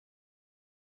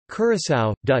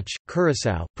Curaçao, Dutch,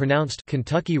 Curaçao, pronounced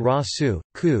Kentucky Raw Sioux,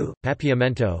 Ku,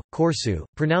 Papiamento, Corsu,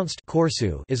 pronounced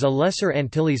Corsu, is a Lesser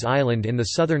Antilles island in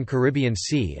the southern Caribbean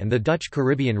Sea and the Dutch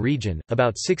Caribbean region,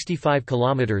 about 65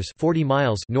 kilometers (40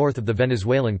 miles) north of the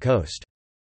Venezuelan coast.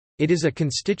 It is a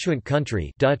constituent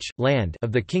country, Dutch, land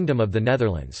of the Kingdom of the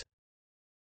Netherlands.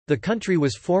 The country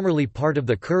was formerly part of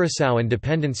the Curaçao and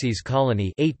Dependencies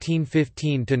Colony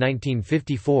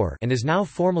 1815–1954 and is now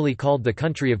formally called the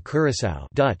Country of Curaçao,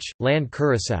 Dutch, Land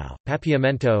Curaçao,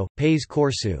 Papiamento, Pays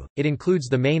Corsu. It includes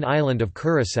the main island of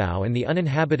Curaçao and the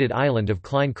uninhabited island of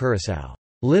Klein Curaçao,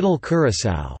 Little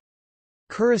Curaçao.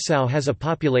 Curaçao has a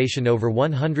population over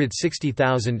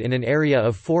 160,000 in an area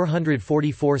of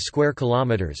 444 square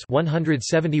kilometers,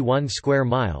 171 square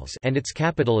miles, and its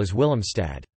capital is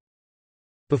Willemstad.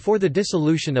 Before the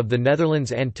dissolution of the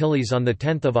Netherlands Antilles on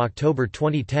 10 October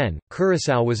 2010,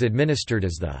 Curaçao was administered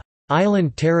as the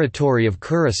Island Territory of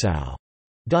Curaçao,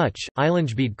 Dutch,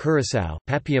 Eilandgebied Curaçao,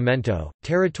 Papiamento,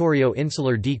 Territorio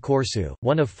Insular de Corsu,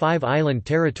 one of 5 island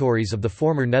territories of the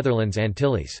former Netherlands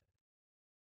Antilles.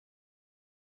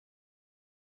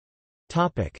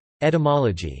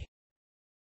 Etymology.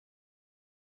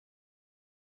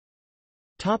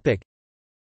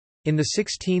 In the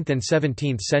 16th and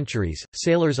 17th centuries,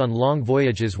 sailors on long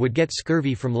voyages would get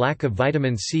scurvy from lack of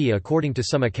vitamin C. According to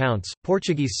some accounts,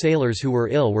 Portuguese sailors who were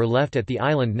ill were left at the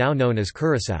island now known as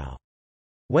Curaçao.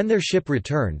 When their ship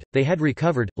returned, they had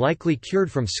recovered, likely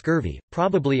cured from scurvy,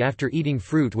 probably after eating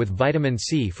fruit with vitamin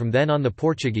C. From then on the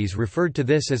Portuguese referred to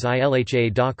this as Ilha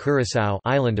da Curaçao,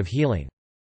 Island of Healing.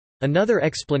 Another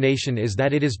explanation is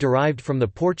that it is derived from the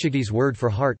Portuguese word for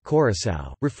heart,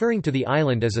 Curaçao, referring to the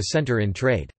island as a centre in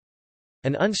trade.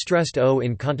 An unstressed O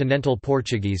in continental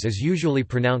Portuguese is usually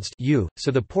pronounced U, so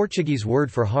the Portuguese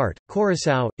word for heart,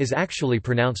 Curaçao, is actually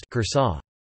pronounced Curaçao.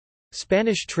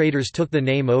 Spanish traders took the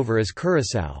name over as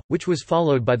Curaçao, which was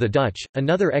followed by the Dutch.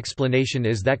 Another explanation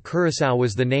is that Curaçao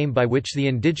was the name by which the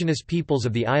indigenous peoples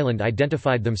of the island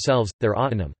identified themselves, their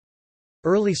autonym.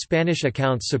 Early Spanish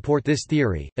accounts support this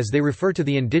theory, as they refer to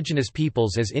the indigenous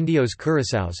peoples as Indios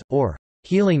Curaçaos, or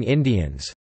healing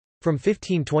Indians. From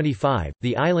 1525,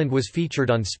 the island was featured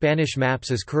on Spanish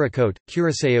maps as Curacote,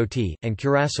 Curaçaote, and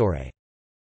Curaçore.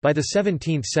 By the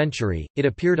 17th century, it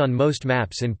appeared on most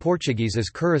maps in Portuguese as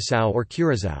Curaçao or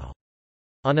Curaçao.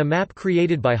 On a map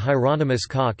created by Hieronymus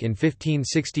Koch in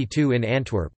 1562 in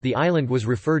Antwerp, the island was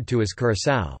referred to as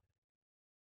Curaçao.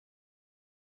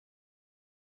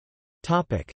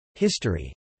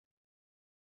 History.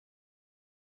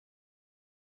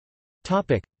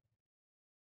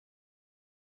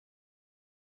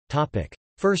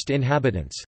 First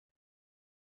inhabitants.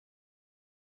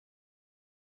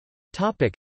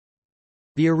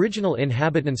 The original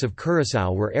inhabitants of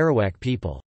Curaçao were Arawak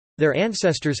people. Their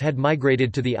ancestors had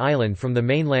migrated to the island from the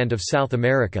mainland of South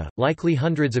America, likely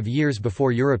hundreds of years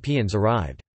before Europeans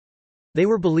arrived. They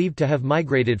were believed to have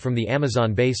migrated from the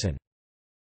Amazon basin.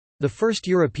 The first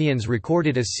Europeans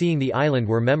recorded as seeing the island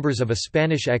were members of a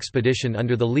Spanish expedition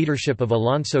under the leadership of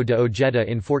Alonso de Ojeda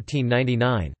in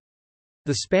 1499.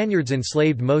 The Spaniards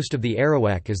enslaved most of the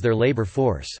Arawak as their labor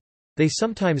force. They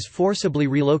sometimes forcibly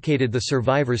relocated the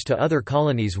survivors to other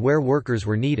colonies where workers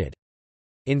were needed.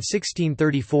 In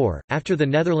 1634, after the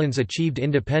Netherlands achieved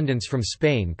independence from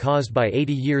Spain caused by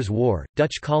 80 Years' War,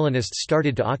 Dutch colonists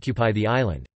started to occupy the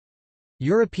island.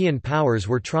 European powers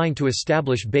were trying to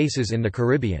establish bases in the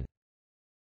Caribbean.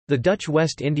 The Dutch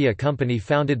West India Company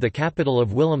founded the capital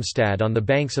of Willemstad on the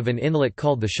banks of an inlet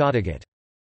called the Schottegat.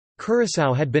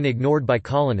 Curaçao had been ignored by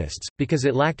colonists, because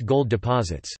it lacked gold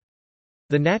deposits.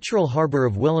 The natural harbour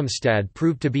of Willemstad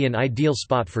proved to be an ideal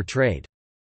spot for trade.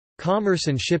 Commerce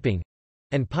and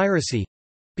shipping—and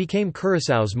piracy—became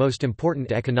Curaçao's most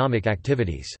important economic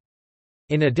activities.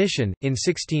 In addition, in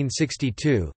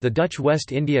 1662, the Dutch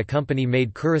West India Company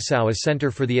made Curaçao a centre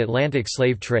for the Atlantic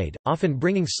slave trade, often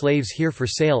bringing slaves here for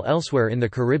sale elsewhere in the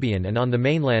Caribbean and on the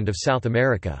mainland of South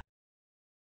America.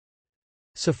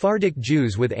 Sephardic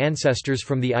Jews with ancestors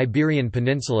from the Iberian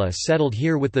Peninsula settled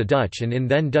here with the Dutch and in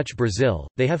then Dutch Brazil.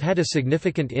 They have had a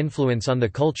significant influence on the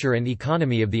culture and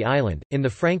economy of the island. In the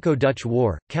Franco-Dutch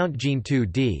War, Count Jean II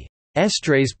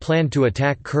d'Estrées planned to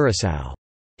attack Curaçao.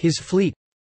 His fleet,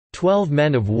 12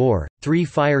 men of war, 3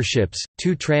 fireships,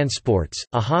 2 transports,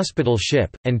 a hospital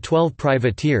ship, and 12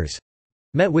 privateers,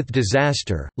 met with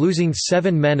disaster, losing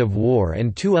 7 men of war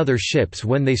and 2 other ships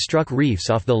when they struck reefs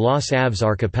off the Los Aves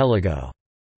archipelago.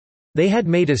 They had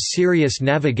made a serious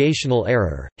navigational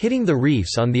error, hitting the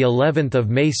reefs on the 11th of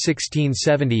May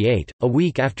 1678, a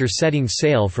week after setting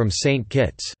sail from St.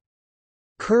 Kitts.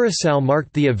 Curaçao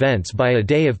marked the events by a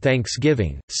day of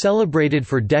Thanksgiving, celebrated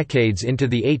for decades into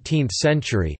the 18th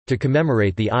century, to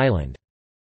commemorate the island's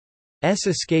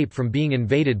escape from being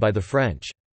invaded by the French.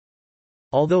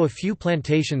 Although a few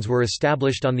plantations were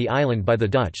established on the island by the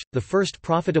Dutch, the first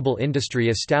profitable industry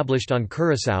established on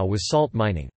Curaçao was salt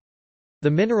mining.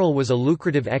 The mineral was a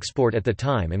lucrative export at the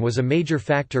time and was a major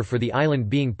factor for the island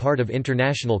being part of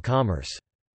international commerce.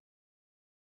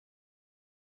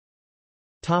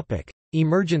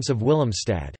 Emergence of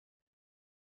Willemstad.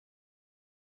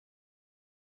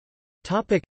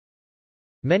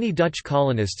 Many Dutch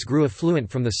colonists grew affluent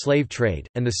from the slave trade,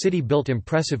 and the city built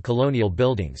impressive colonial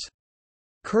buildings.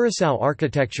 Curaçao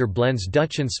architecture blends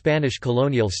Dutch and Spanish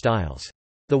colonial styles.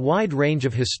 The wide range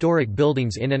of historic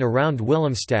buildings in and around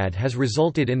Willemstad has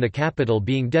resulted in the capital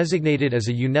being designated as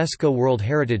a UNESCO World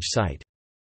Heritage Site.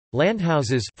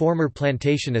 Landhouses, former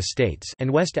plantation estates, and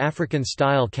West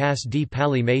African-style Cas de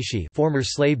Pali Maishi, former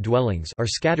slave dwellings, are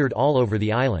scattered all over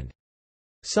the island.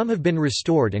 Some have been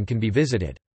restored and can be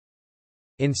visited.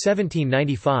 In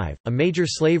 1795, a major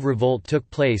slave revolt took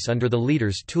place under the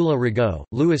leaders Tula Rigaud,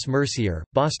 Louis Mercier,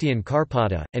 Bastian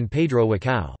Carpata, and Pedro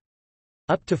Wacau.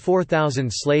 Up to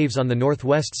 4,000 slaves on the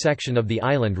northwest section of the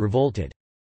island revolted.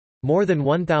 More than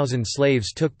 1,000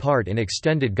 slaves took part in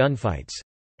extended gunfights.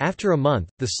 After a month,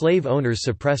 the slave owners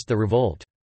suppressed the revolt.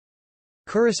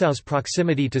 Curaçao's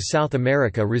proximity to South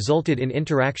America resulted in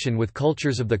interaction with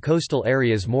cultures of the coastal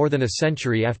areas more than a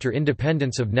century after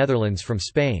independence of Netherlands from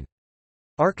Spain.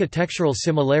 Architectural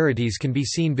similarities can be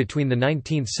seen between the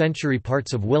 19th-century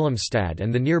parts of Willemstad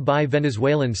and the nearby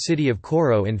Venezuelan city of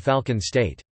Coro in Falcon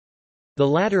State. The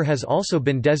latter has also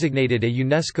been designated a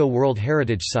UNESCO World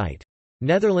Heritage Site.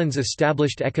 Netherlands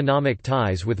established economic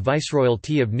ties with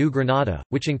Viceroyalty of New Granada,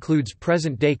 which includes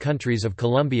present-day countries of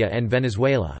Colombia and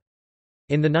Venezuela.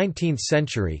 In the 19th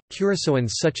century, Curaçaoans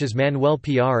such as Manuel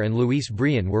Piar and Luis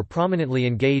Brian were prominently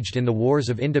engaged in the wars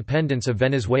of independence of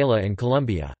Venezuela and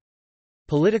Colombia.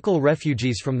 Political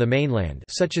refugees from the mainland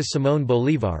such as Simón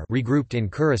Bolívar regrouped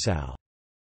in Curaçao.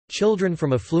 Children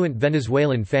from affluent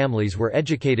Venezuelan families were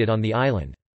educated on the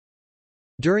island.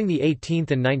 During the 18th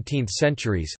and 19th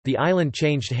centuries, the island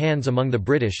changed hands among the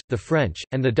British, the French,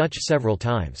 and the Dutch several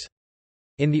times.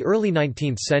 In the early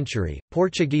 19th century,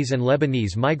 Portuguese and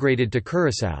Lebanese migrated to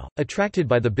Curaçao, attracted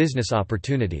by the business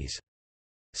opportunities.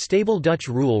 Stable Dutch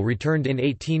rule returned in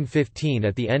 1815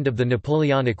 at the end of the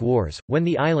Napoleonic Wars, when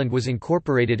the island was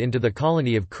incorporated into the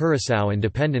colony of Curaçao and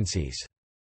dependencies.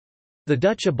 The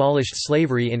Dutch abolished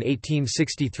slavery in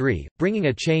 1863, bringing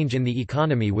a change in the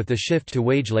economy with the shift to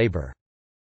wage labor.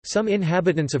 Some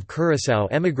inhabitants of Curaçao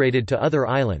emigrated to other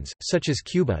islands, such as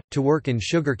Cuba, to work in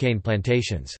sugarcane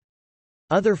plantations.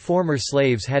 Other former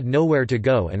slaves had nowhere to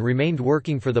go and remained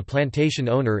working for the plantation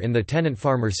owner in the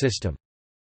tenant-farmer system.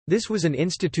 This was an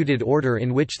instituted order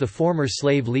in which the former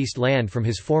slave leased land from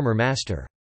his former master.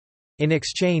 In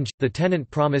exchange, the tenant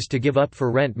promised to give up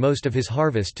for rent most of his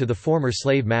harvest to the former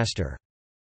slave master.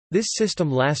 This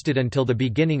system lasted until the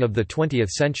beginning of the 20th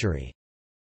century.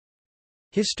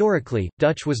 Historically,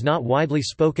 Dutch was not widely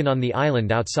spoken on the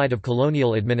island outside of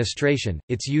colonial administration,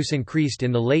 its use increased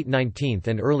in the late 19th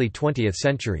and early 20th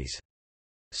centuries.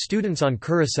 Students on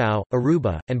Curaçao,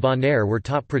 Aruba, and Bonaire were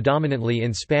taught predominantly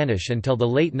in Spanish until the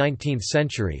late 19th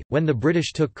century, when the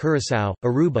British took Curaçao,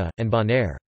 Aruba, and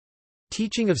Bonaire.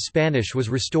 Teaching of Spanish was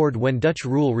restored when Dutch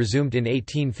rule resumed in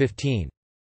 1815.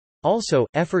 Also,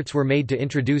 efforts were made to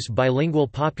introduce bilingual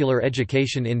popular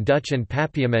education in Dutch and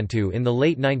Papiamentu in the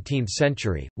late 19th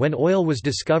century. When oil was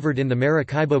discovered in the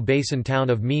Maracaibo Basin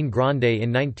town of Minas Grande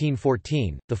in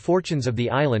 1914, the fortunes of the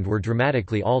island were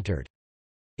dramatically altered.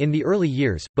 In the early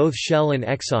years, both Shell and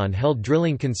Exxon held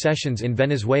drilling concessions in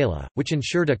Venezuela, which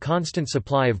ensured a constant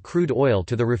supply of crude oil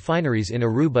to the refineries in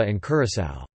Aruba and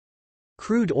Curaçao.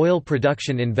 Crude oil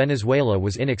production in Venezuela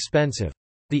was inexpensive.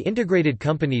 The integrated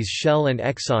companies Shell and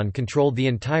Exxon controlled the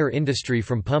entire industry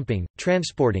from pumping,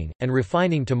 transporting, and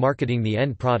refining to marketing the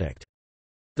end product.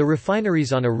 The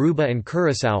refineries on Aruba and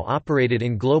Curaçao operated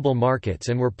in global markets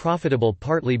and were profitable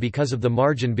partly because of the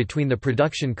margin between the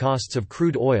production costs of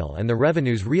crude oil and the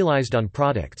revenues realized on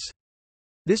products.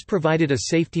 This provided a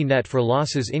safety net for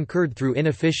losses incurred through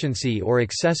inefficiency or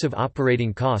excessive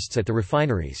operating costs at the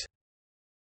refineries.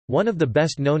 One of the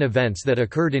best-known events that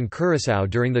occurred in Curaçao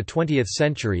during the 20th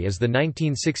century is the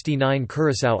 1969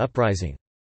 Curaçao Uprising.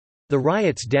 The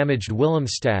riots damaged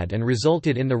Willemstad and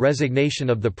resulted in the resignation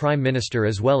of the prime minister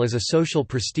as well as a social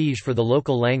prestige for the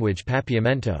local language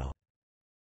Papiamento.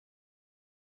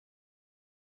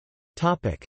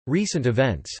 Recent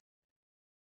events.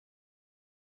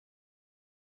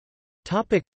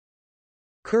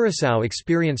 Curaçao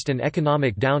experienced an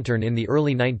economic downturn in the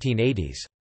early 1980s.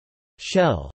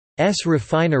 Shell's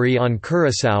refinery on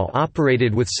Curaçao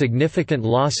operated with significant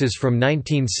losses from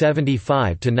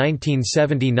 1975 to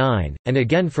 1979, and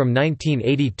again from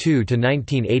 1982 to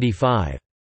 1985.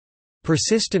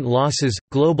 Persistent losses,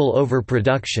 global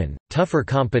overproduction, tougher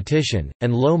competition,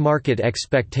 and low market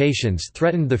expectations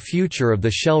threatened the future of the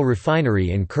Shell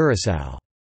refinery in Curaçao.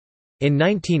 In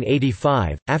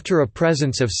 1985, after a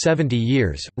presence of 70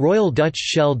 years, Royal Dutch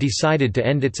Shell decided to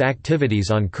end its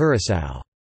activities on Curaçao.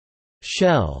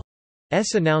 Shell's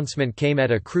announcement came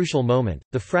at a crucial moment.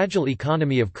 The fragile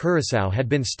economy of Curaçao had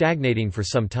been stagnating for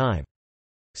some time.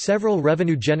 Several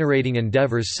revenue-generating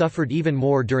endeavors suffered even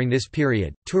more during this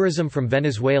period. Tourism from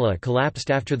Venezuela collapsed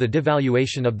after the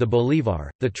devaluation of the bolívar,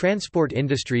 the transport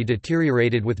industry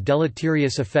deteriorated with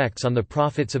deleterious effects on the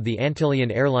profits of the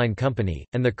Antillean Airline Company,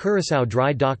 and the Curaçao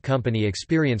Dry Dock Company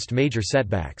experienced major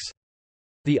setbacks.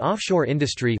 The offshore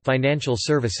industry, financial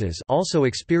services, also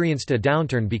experienced a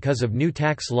downturn because of new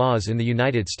tax laws in the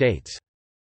United States.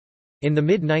 In the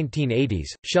mid-1980s,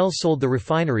 Shell sold the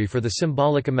refinery for the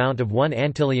symbolic amount of 1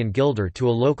 Antillean guilder to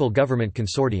a local government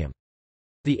consortium.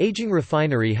 The aging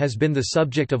refinery has been the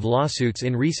subject of lawsuits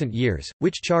in recent years,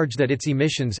 which charge that its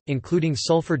emissions, including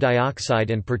sulfur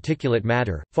dioxide and particulate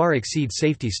matter, far exceed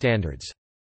safety standards.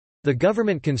 The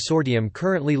government consortium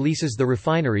currently leases the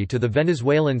refinery to the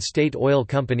Venezuelan state oil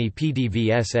company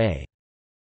PDVSA.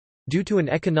 Due to an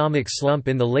economic slump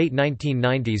in the late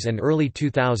 1990s and early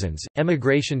 2000s,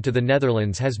 emigration to the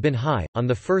Netherlands has been high. On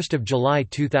 1 July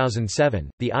 2007,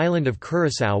 the island of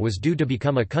Curaçao was due to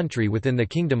become a country within the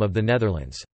Kingdom of the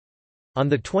Netherlands. On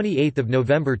 28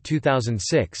 November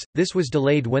 2006, this was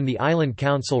delayed when the Island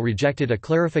Council rejected a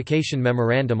clarification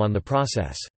memorandum on the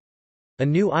process. A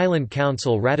new Island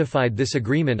Council ratified this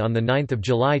agreement on 9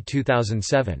 July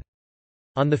 2007.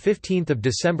 On 15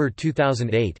 December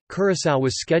 2008, Curaçao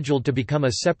was scheduled to become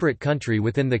a separate country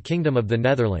within the Kingdom of the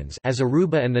Netherlands, as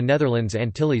Aruba and the Netherlands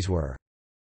Antilles were.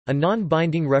 A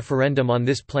non-binding referendum on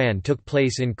this plan took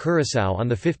place in Curaçao on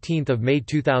 15 May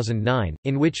 2009,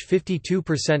 in which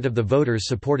 52% of the voters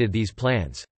supported these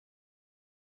plans.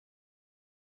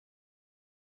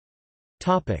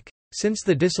 Since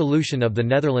the dissolution of the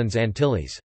Netherlands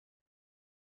Antilles.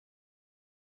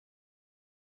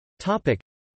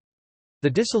 The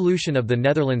dissolution of the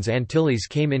Netherlands Antilles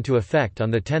came into effect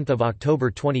on 10 October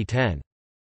 2010.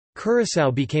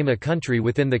 Curaçao became a country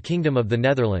within the Kingdom of the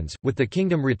Netherlands, with the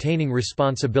kingdom retaining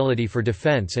responsibility for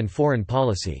defence and foreign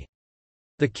policy.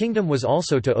 The kingdom was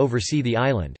also to oversee the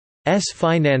island's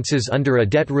finances under a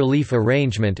debt relief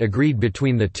arrangement agreed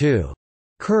between the two.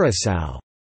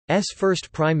 Curaçao's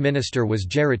first prime minister was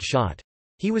Gerrit Schotte.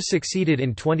 He was succeeded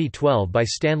in 2012 by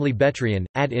Stanley Betrian,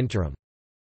 ad interim.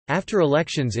 After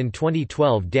elections in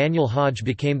 2012, Daniel Hodge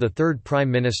became the third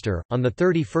prime minister, on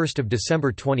 31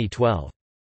 December 2012.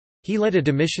 He led a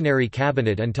demissionary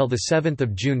cabinet until 7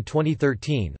 June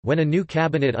 2013, when a new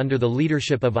cabinet under the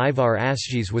leadership of Ivar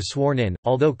Asgjes was sworn in.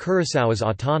 Although Curaçao is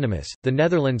autonomous, the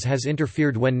Netherlands has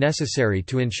interfered when necessary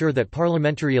to ensure that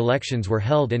parliamentary elections were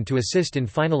held and to assist in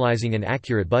finalizing an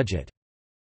accurate budget.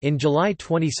 In July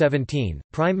 2017,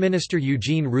 Prime Minister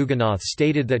Eugene Rougenoth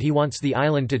stated that he wants the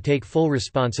island to take full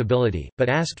responsibility, but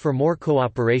asked for more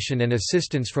cooperation and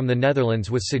assistance from the Netherlands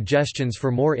with suggestions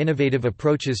for more innovative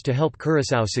approaches to help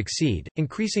Curaçao succeed,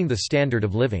 increasing the standard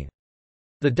of living.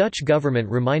 The Dutch government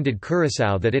reminded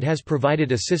Curaçao that it has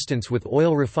provided assistance with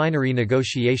oil refinery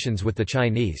negotiations with the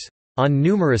Chinese, on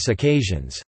numerous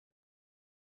occasions.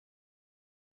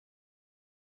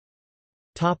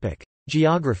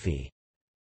 Geography.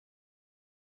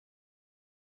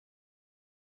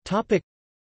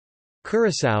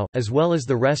 Curaçao, as well as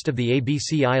the rest of the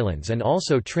ABC Islands and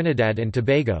also Trinidad and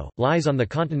Tobago, lies on the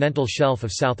continental shelf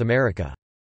of South America.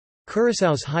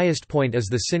 Curaçao's highest point is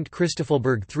the Sint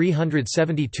Christoffelberg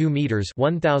 372 metres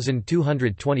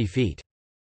 1,220 feet.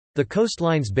 The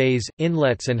coastlines, bays,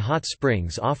 inlets and hot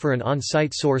springs offer an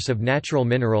on-site source of natural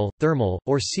mineral, thermal,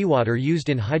 or seawater used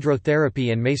in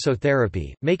hydrotherapy and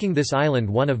mesotherapy, making this island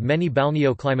one of many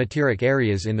balneoclimateric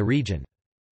areas in the region.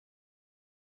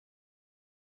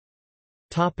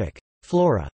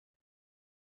 Flora.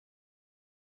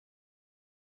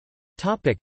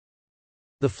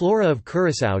 The flora of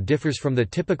Curaçao differs from the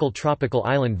typical tropical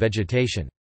island vegetation.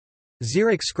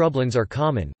 Xeric scrublands are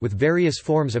common, with various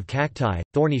forms of cacti,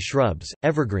 thorny shrubs,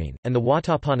 evergreen, and the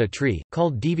watapana tree,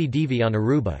 called divi-divi on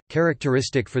Aruba,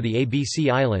 characteristic for the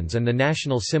ABC Islands and the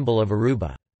national symbol of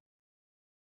Aruba.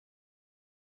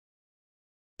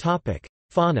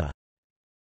 Fauna.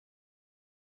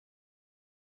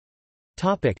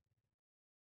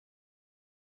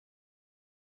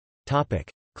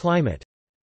 Climate.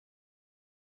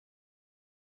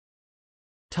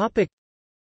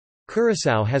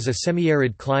 Curaçao has a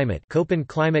semi-arid climate, Köppen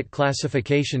climate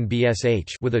classification BSH,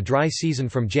 with a dry season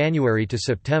from January to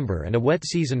September and a wet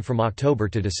season from October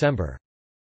to December.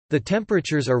 The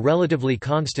temperatures are relatively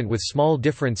constant with small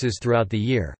differences throughout the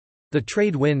year. The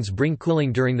trade winds bring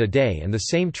cooling during the day and the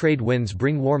same trade winds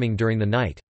bring warming during the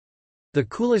night. The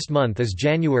coolest month is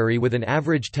January with an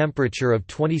average temperature of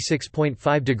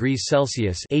 26.5 degrees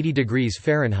Celsius (80 degrees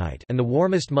Fahrenheit), and the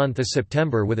warmest month is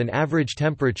September with an average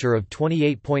temperature of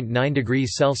 28.9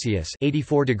 degrees Celsius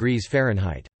 (84 degrees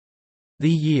Fahrenheit). The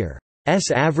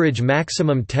year's average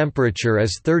maximum temperature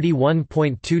is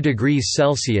 31.2 degrees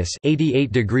Celsius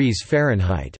 (88 degrees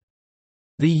Fahrenheit).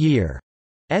 The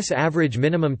year's average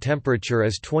minimum temperature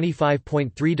is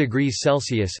 25.3 degrees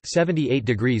Celsius (78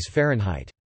 degrees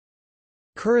Fahrenheit).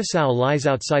 Curaçao lies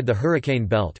outside the hurricane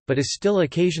belt, but is still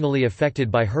occasionally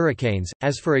affected by hurricanes,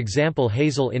 as for example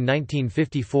Hazel in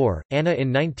 1954, Anna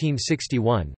in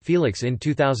 1961, Felix in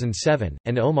 2007,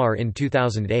 and Omar in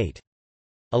 2008.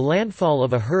 A landfall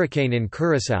of a hurricane in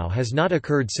Curaçao has not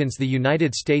occurred since the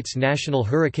United States National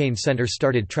Hurricane Center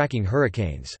started tracking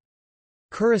hurricanes.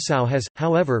 Curaçao has,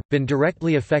 however, been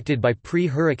directly affected by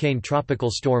pre-hurricane tropical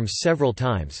storms several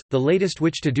times, the latest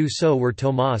which to do so were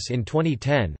Tomás in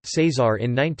 2010, Cesar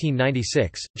in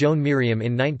 1996, Joan Miriam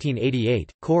in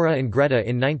 1988, Cora and Greta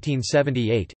in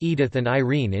 1978, Edith and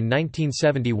Irene in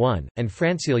 1971, and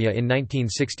Francilia in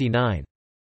 1969.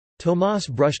 Tomás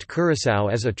brushed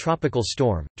Curaçao as a tropical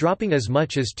storm, dropping as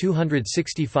much as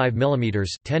 265 mm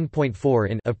 (10.4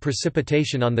 in) of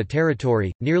precipitation on the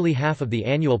territory, nearly half of the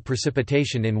annual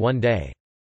precipitation in one day.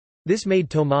 This made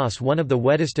Tomás one of the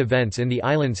wettest events in the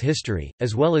island's history,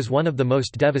 as well as one of the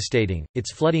most devastating.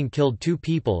 Its flooding killed 2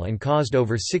 people and caused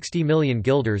over 60 million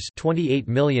guilders ($28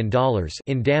 million)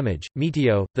 in damage.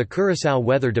 Meteo, the Curaçao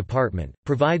Weather Department,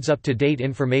 provides up-to-date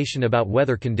information about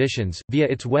weather conditions, via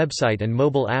its website and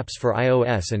mobile apps for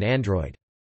iOS and Android.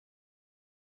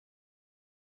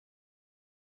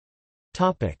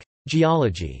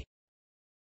 Geology.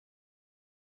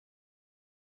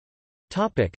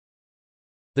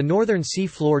 The northern sea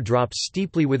floor drops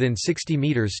steeply within 60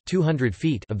 meters (200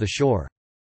 feet) of the shore.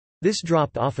 This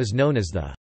drop-off is known as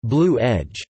the Blue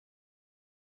Edge.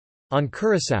 On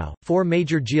Curaçao, 4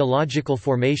 major geological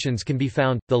formations can be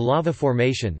found: the Lava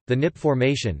Formation, the Nip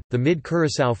Formation, the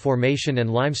Mid-Curaçao Formation and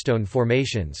Limestone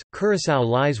Formations. Curaçao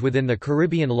lies within the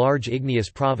Caribbean Large Igneous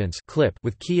Province (CLIP),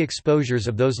 with key exposures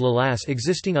of those lavas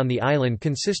existing on the island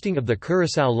consisting of the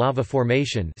Curaçao Lava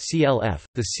Formation (CLF).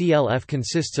 The CLF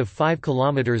consists of 5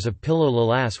 km of pillow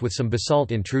lavas with some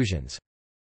basalt intrusions.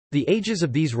 The ages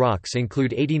of these rocks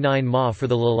include 89 ma for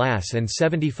the lavas and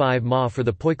 75 ma for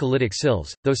the poikilotic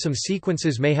sills, though some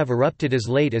sequences may have erupted as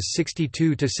late as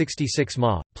 62 to 66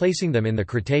 ma, placing them in the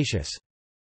Cretaceous.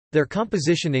 Their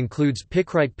composition includes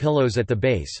pickrite pillows at the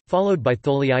base, followed by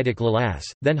tholeiitic lavas,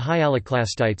 then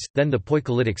hyaloclastites, then the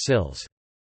poikilotic sills.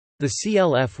 The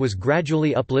CLF was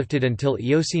gradually uplifted until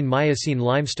Eocene-Miocene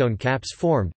limestone caps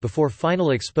formed, before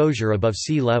final exposure above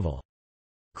sea level.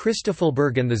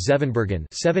 Christoffelberg and the Zevenbergen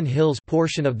Seven Hills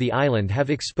portion of the island have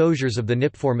exposures of the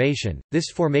Nip Formation. This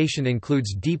formation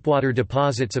includes deepwater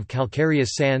deposits of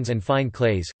calcareous sands and fine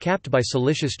clays, capped by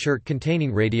siliceous chert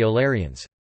containing radiolarians.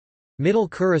 Middle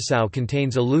Curaçao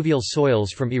contains alluvial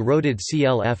soils from eroded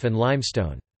CLF and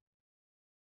limestone.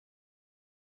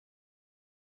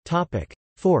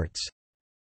 Forts.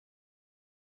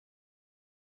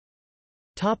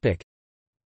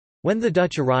 When the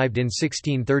Dutch arrived in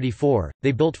 1634,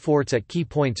 they built forts at key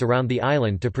points around the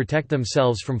island to protect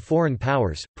themselves from foreign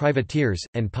powers, privateers,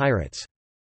 and pirates.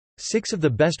 6 of the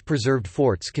best preserved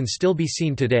forts can still be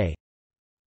seen today.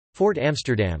 Fort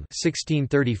Amsterdam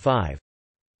 1635,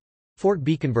 Fort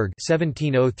Beekenberg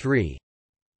 1703,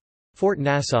 Fort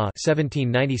Nassau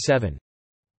 1797,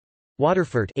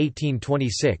 Waterfort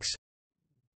 1826,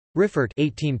 Riffort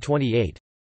 1828,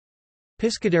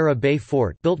 Piscadera Bay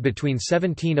Fort built between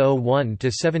 1701 to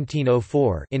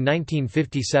 1704 in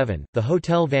 1957. The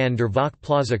Hotel van der Valk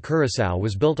Plaza Curaçao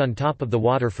was built on top of the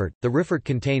Waterfort. The Riffort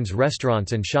contains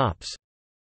restaurants and shops.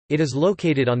 It is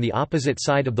located on the opposite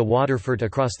side of the Waterfort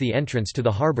across the entrance to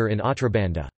the harbour in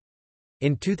Otrabanda.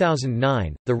 In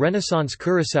 2009, the Renaissance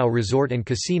Curaçao Resort and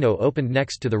Casino opened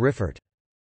next to the Riffort.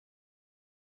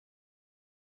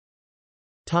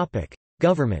 Topic: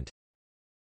 Government.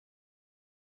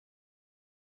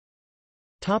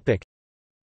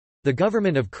 The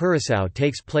government of Curaçao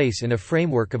takes place in a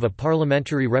framework of a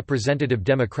parliamentary representative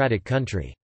democratic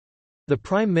country. The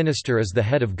Prime Minister is the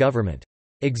head of government.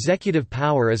 Executive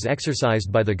power is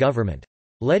exercised by the government.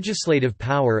 Legislative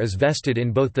power is vested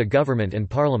in both the government and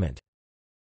parliament.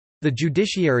 The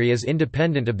judiciary is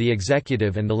independent of the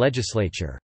executive and the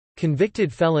legislature.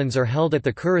 Convicted felons are held at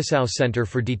the Curaçao Center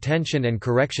for Detention and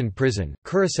Correction Prison.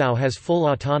 Curaçao has full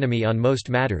autonomy on most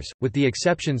matters, with the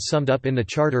exceptions summed up in the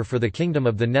Charter for the Kingdom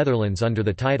of the Netherlands under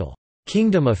the title,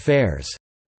 Kingdom Affairs.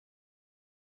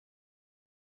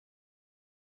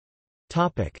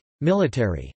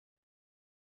 Military.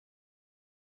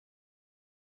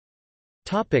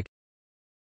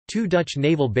 Two Dutch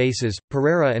naval bases,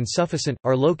 Pereira and Sufficient,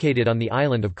 are located on the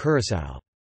island of Curaçao.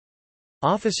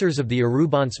 Officers of the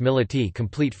Arubance Militaire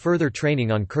complete further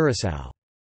training on Curaçao.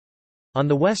 On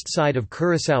the west side of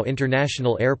Curaçao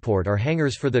International Airport are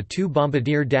hangars for the two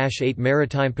Bombardier-8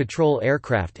 maritime patrol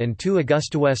aircraft and two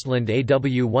AgustaWestland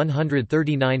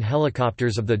AW-139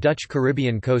 helicopters of the Dutch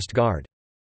Caribbean Coast Guard.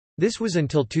 This was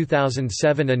until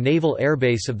 2007 a naval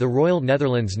airbase of the Royal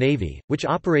Netherlands Navy, which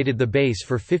operated the base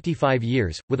for 55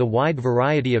 years, with a wide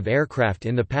variety of aircraft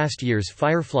in the past years: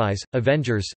 Fireflies,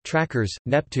 Avengers, Trackers,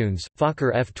 Neptunes,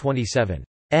 Fokker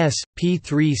F-27s,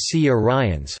 P-3C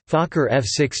Orions, Fokker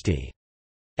F-60s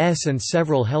and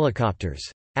several helicopters.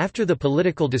 After the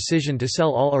political decision to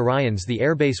sell all Orions, the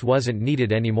airbase wasn't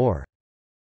needed anymore.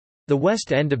 The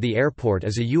west end of the airport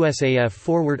is a USAF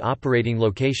forward operating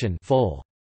location FOL.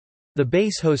 The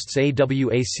base hosts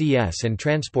AWACS and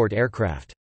transport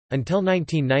aircraft. Until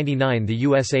 1999 the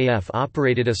USAF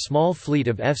operated a small fleet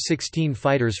of F-16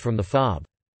 fighters from the FOB.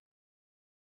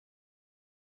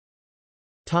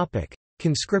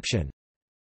 Conscription.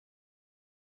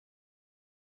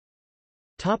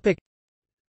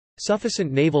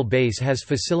 Sufficient Naval Base has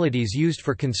facilities used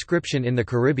for conscription in the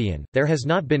Caribbean. There has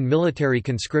not been military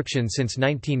conscription since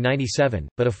 1997,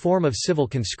 but a form of civil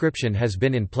conscription has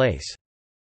been in place.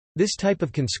 This type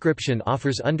of conscription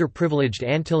offers underprivileged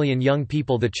Antillean young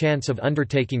people the chance of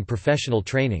undertaking professional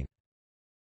training.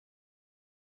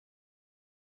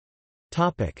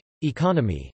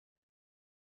 Economy.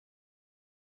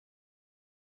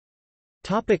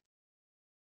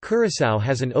 Curaçao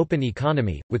has an open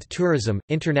economy, with tourism,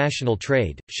 international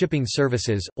trade, shipping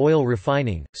services, oil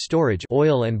refining, storage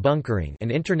oil and bunkering,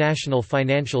 and international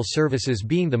financial services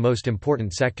being the most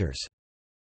important sectors.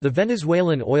 The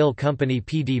Venezuelan oil company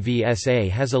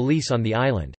PDVSA has a lease on the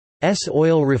island's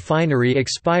oil refinery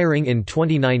expiring in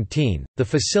 2019. The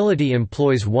facility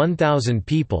employs 1,000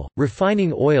 people,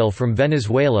 refining oil from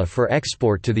Venezuela for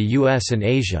export to the US and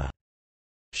Asia.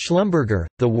 Schlumberger,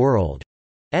 the world's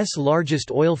largest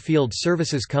oil field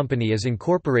services company, is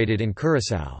incorporated in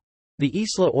Curaçao. The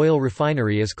Isla Oil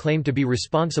Refinery is claimed to be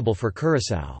responsible for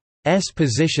Curaçao's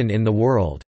position in the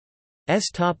world's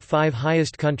top 5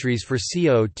 highest countries for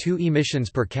CO2 emissions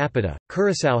per capita.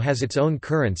 Curaçao has its own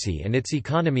currency and its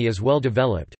economy is well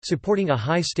developed, supporting a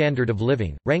high standard of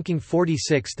living, ranking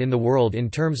 46th in the world in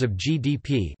terms of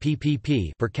GDP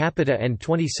 (PPP) per capita and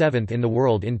 27th in the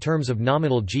world in terms of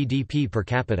nominal GDP per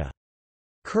capita.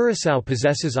 Curaçao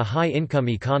possesses a high-income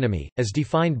economy, as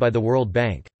defined by the World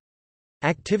Bank.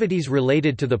 Activities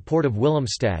related to the port of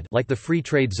Willemstad, like the Free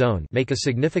Trade Zone, make a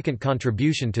significant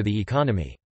contribution to the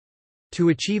economy. To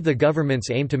achieve the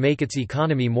government's aim to make its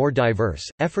economy more diverse,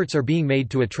 efforts are being made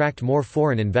to attract more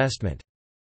foreign investment.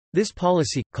 This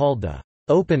policy, called the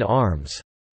Open Arms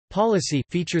policy,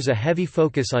 features a heavy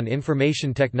focus on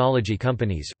information technology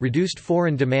companies. Reduced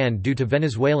foreign demand due to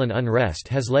Venezuelan unrest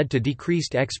has led to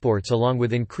decreased exports along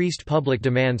with increased public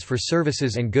demands for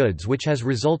services and goods, which has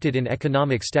resulted in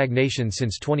economic stagnation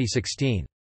since 2016.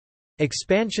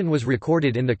 Expansion was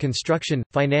recorded in the construction,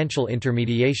 financial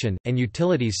intermediation, and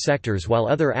utilities sectors while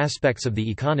other aspects of the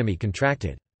economy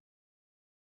contracted.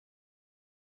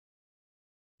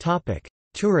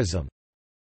 Tourism.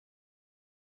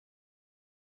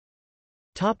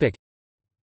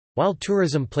 While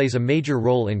tourism plays a major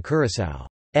role in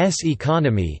Curaçao's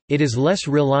economy, it is less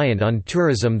reliant on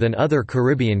tourism than other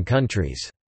Caribbean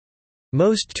countries.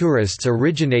 Most tourists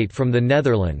originate from the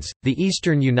Netherlands, the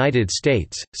eastern United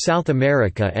States, South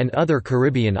America and other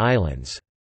Caribbean islands.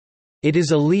 It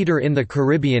is a leader in the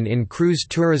Caribbean in cruise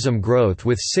tourism growth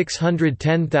with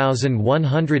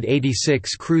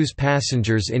 610,186 cruise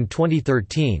passengers in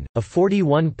 2013, a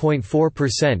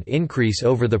 41.4% increase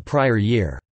over the prior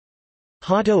year.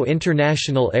 Hato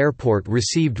International Airport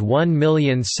received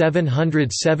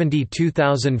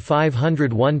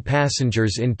 1,772,501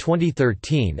 passengers in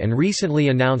 2013 and recently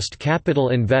announced capital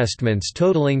investments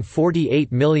totaling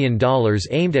 $48 million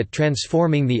aimed at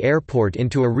transforming the airport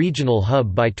into a regional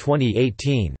hub by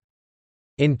 2018.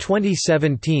 In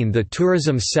 2017 the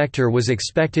tourism sector was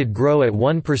expected grow at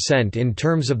 1% in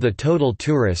terms of the total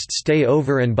tourist stay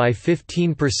over and by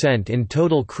 15% in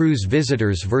total cruise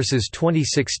visitors versus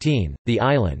 2016. The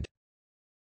island's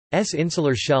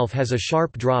insular shelf has a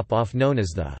sharp drop-off known as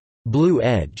the Blue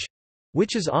Edge,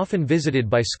 which is often visited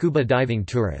by scuba diving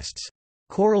tourists.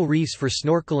 Coral reefs for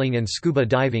snorkeling and scuba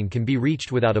diving can be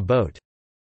reached without a boat.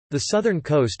 The southern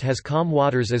coast has calm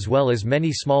waters as well as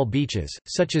many small beaches,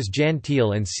 such as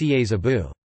Jantil and Sies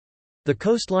Abu. The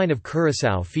coastline of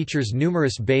Curaçao features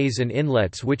numerous bays and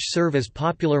inlets which serve as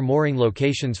popular mooring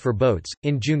locations for boats.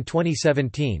 In June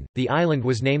 2017, the island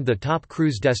was named the top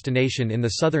cruise destination in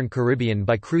the Southern Caribbean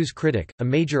by Cruise Critic, a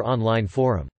major online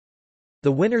forum.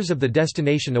 The winners of the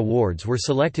destination awards were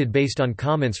selected based on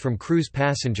comments from cruise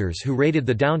passengers who rated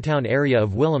the downtown area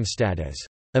of Willemstad as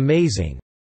amazing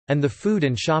and the food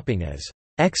and shopping as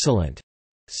excellent.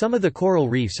 Some of the coral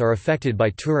reefs are affected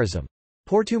by tourism.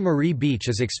 Porto Marie Beach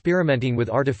is experimenting with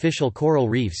artificial coral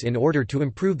reefs in order to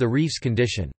improve the reef's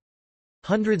condition.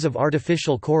 Hundreds of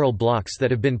artificial coral blocks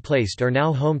that have been placed are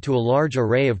now home to a large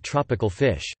array of tropical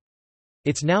fish.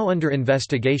 It's now under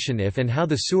investigation if and how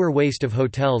the sewer waste of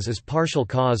hotels is partial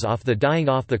cause of the dying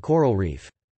off the coral reef.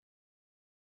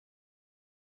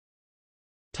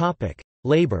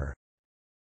 Labor.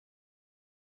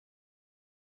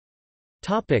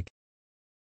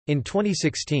 In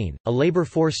 2016, a labor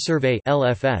force survey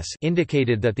 (LFS)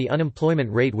 indicated that the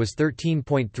unemployment rate was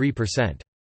 13.3%.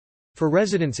 For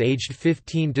residents aged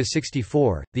 15 to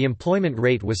 64, the employment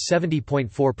rate was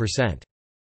 70.4%.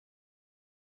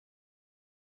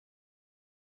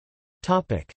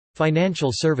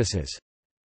 Financial services.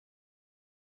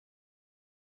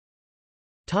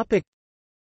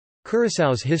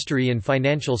 Curaçao's history in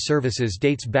financial services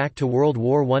dates back to World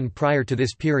War I. Prior to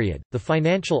this period, the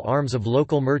financial arms of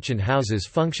local merchant houses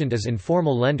functioned as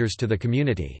informal lenders to the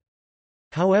community.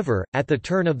 However, at the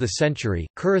turn of the century,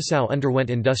 Curaçao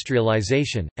underwent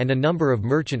industrialization, and a number of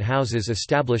merchant houses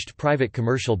established private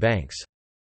commercial banks.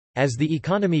 As the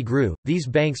economy grew, these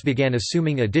banks began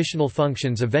assuming additional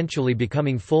functions, eventually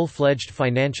becoming full-fledged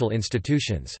financial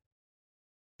institutions.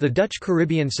 The Dutch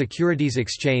Caribbean Securities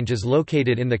Exchange is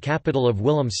located in the capital of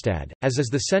Willemstad, as is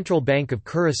the Central Bank of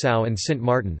Curaçao and Sint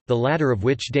Maarten, the latter of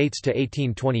which dates to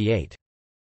 1828.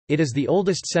 It is the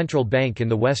oldest central bank in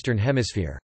the Western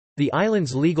Hemisphere. The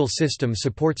island's legal system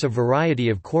supports a variety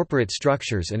of corporate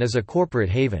structures and is a corporate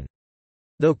haven.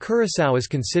 Though Curaçao is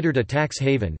considered a tax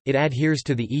haven, it adheres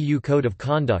to the EU Code of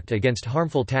Conduct against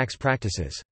harmful tax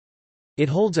practices. It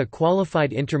holds a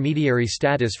qualified intermediary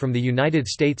status from the United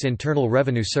States Internal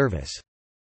Revenue Service.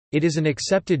 It is an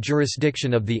accepted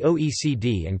jurisdiction of the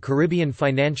OECD and Caribbean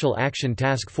Financial Action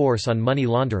Task Force on money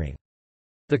laundering.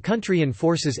 The country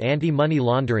enforces anti-money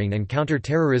laundering and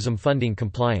counter-terrorism funding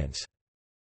compliance.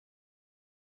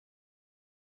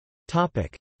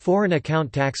 Foreign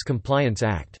Account Tax Compliance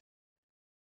Act.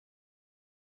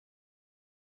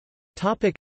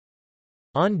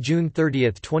 On June 30,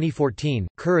 2014,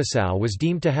 Curaçao was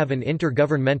deemed to have an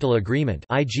intergovernmental agreement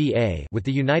 (IGA) with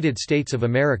the United States of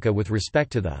America with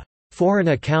respect to the Foreign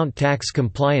Account Tax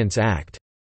Compliance Act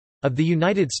of the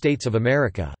United States of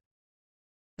America.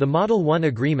 The Model 1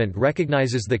 agreement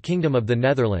recognizes the Kingdom of the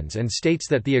Netherlands and states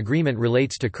that the agreement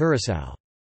relates to Curaçao.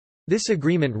 This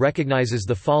agreement recognizes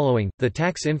the following: the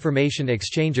Tax Information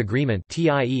Exchange Agreement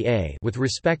 (TIEA) with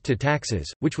respect to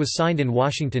taxes, which was signed in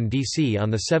Washington, D.C.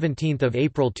 on 17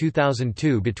 April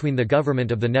 2002 between the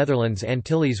Government of the Netherlands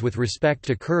Antilles with respect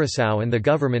to Curaçao and the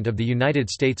Government of the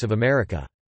United States of America.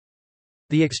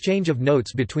 The exchange of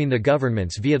notes between the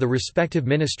governments via the respective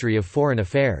Ministry of Foreign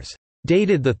Affairs,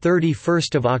 dated 31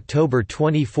 October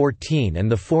 2014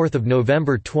 and 4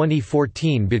 November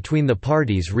 2014 between the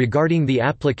parties regarding the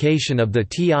application of the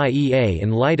TIEA in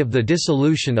light of the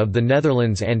dissolution of the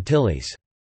Netherlands Antilles,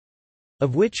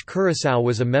 of which Curaçao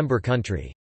was a member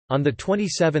country. On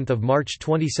 27 March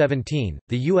 2017,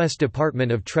 the U.S.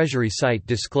 Department of Treasury site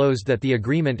disclosed that the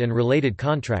agreement and related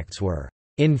contracts were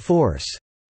in force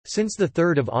since 3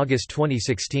 August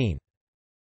 2016.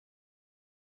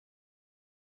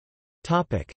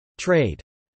 Trade.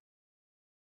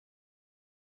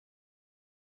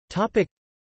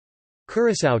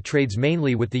 Curaçao trades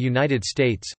mainly with the United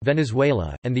States,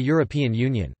 Venezuela, and the European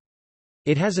Union.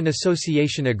 It has an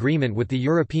association agreement with the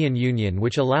European Union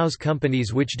which allows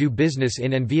companies which do business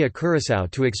in and via Curaçao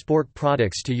to export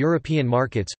products to European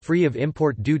markets, free of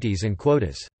import duties and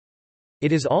quotas.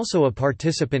 It is also a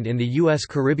participant in the U.S.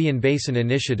 Caribbean Basin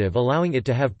Initiative, allowing it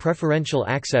to have preferential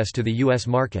access to the U.S.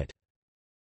 market.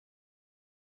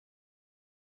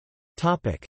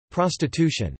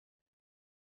 Prostitution.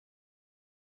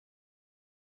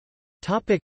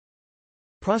 Topic.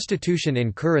 Prostitution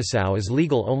in Curaçao is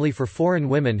legal only for foreign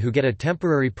women who get a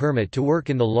temporary permit to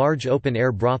work in the large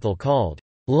open-air brothel called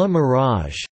La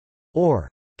Mirage or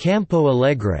Campo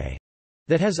Alegre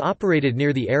that has operated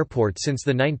near the airport since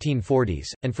the 1940s,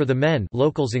 and for the men,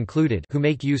 locals included, who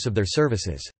make use of their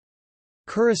services.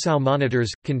 Curaçao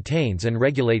monitors, contains and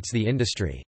regulates the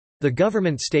industry. The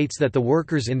government states that the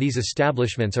workers in these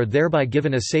establishments are thereby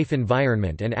given a safe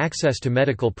environment and access to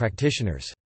medical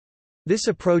practitioners. This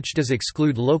approach does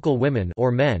exclude local women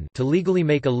or men to legally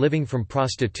make a living from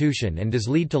prostitution and does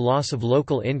lead to loss of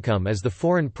local income as the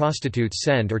foreign prostitutes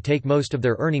send or take most of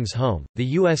their earnings home. The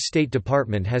U.S. State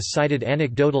Department has cited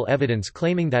anecdotal evidence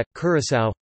claiming that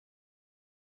Curaçao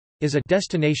is a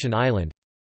destination island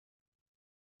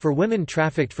for women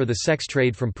trafficked for the sex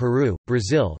trade from Peru,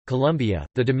 Brazil, Colombia,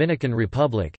 the Dominican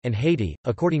Republic, and Haiti,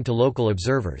 according to local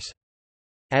observers.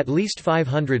 At least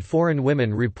 500 foreign women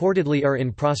reportedly are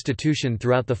in prostitution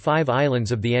throughout the 5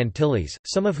 islands of the Antilles,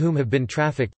 some of whom have been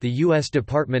trafficked. The U.S.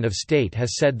 Department of State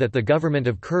has said that the government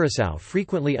of Curaçao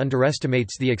frequently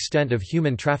underestimates the extent of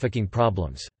human trafficking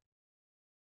problems.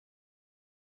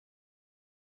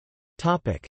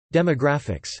 Topic: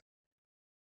 Demographics.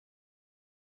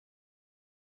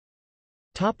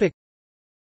 Topic: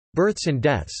 Births and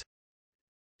deaths.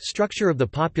 Structure of the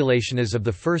population as of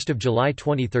 1 July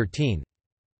 2013.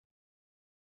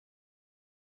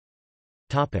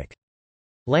 Topic: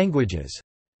 Languages.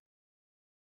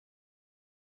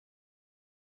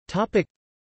 Topic: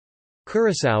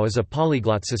 Curaçao is a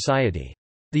polyglot society.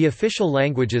 The official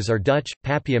languages are Dutch,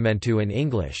 Papiamentu and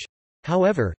English.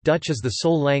 However, Dutch is the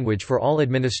sole language for all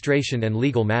administration and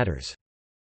legal matters.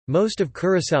 Most of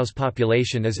Curaçao's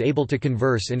population is able to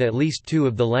converse in at least 2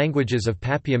 of the languages of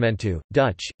Papiamentu,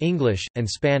 Dutch, English, and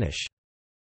Spanish.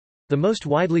 The most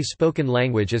widely spoken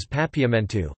language is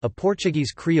Papiamentu, a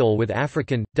Portuguese Creole with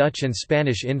African, Dutch and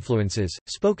Spanish influences,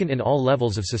 spoken in all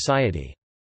levels of society.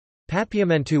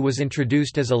 Papiamentu was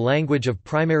introduced as a language of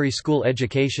primary school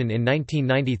education in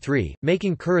 1993,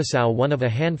 making Curaçao one of a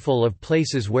handful of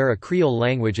places where a Creole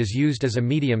language is used as a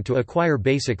medium to acquire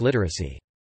basic literacy.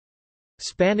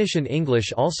 Spanish and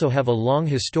English also have a long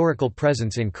historical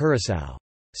presence in Curaçao.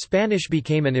 Spanish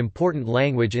became an important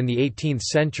language in the 18th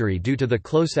century due to the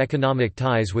close economic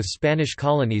ties with Spanish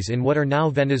colonies in what are now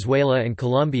Venezuela and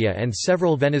Colombia, and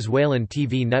several Venezuelan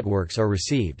TV networks are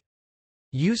received.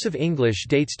 Use of English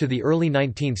dates to the early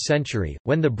 19th century,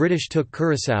 when the British took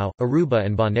Curaçao, Aruba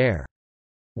and Bonaire.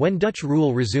 When Dutch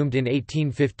rule resumed in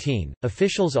 1815,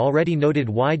 officials already noted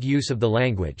wide use of the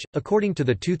language. According to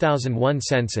the 2001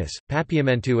 census,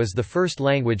 Papiamentu is the first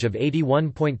language of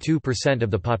 81.2%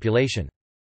 of the population.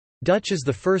 Dutch is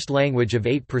the first language of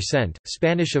 8%,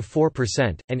 Spanish of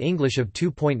 4%, and English of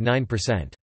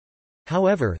 2.9%.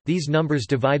 However, these numbers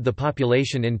divide the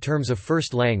population in terms of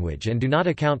first language and do not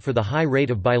account for the high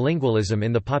rate of bilingualism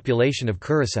in the population of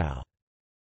Curaçao.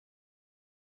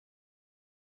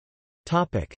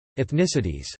 Topic: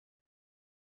 Ethnicities.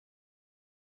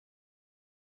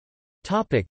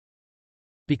 Topic: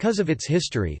 Because of its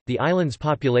history, the island's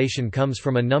population comes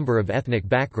from a number of ethnic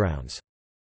backgrounds.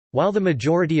 While the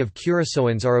majority of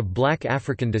Curaçaoans are of black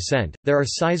African descent, there are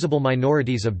sizable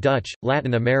minorities of Dutch,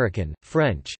 Latin American,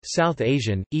 French, South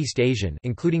Asian, East Asian,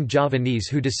 including Javanese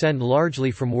who descend largely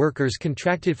from workers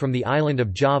contracted from the island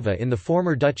of Java in the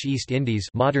former Dutch East Indies,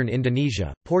 modern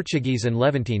Indonesia, Portuguese and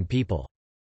Levantine people.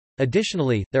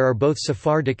 Additionally, there are both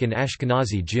Sephardic and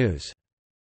Ashkenazi Jews.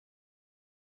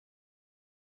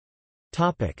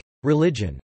 Topic: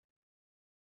 Religion.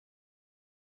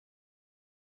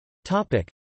 Topic: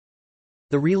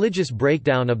 The religious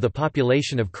breakdown of the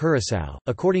population of Curaçao,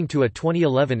 according to a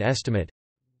 2011 estimate: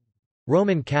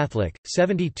 Roman Catholic,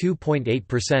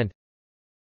 72.8%,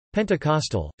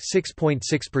 Pentecostal,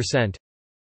 6.6%,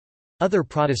 Other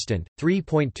Protestant,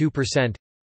 3.2%,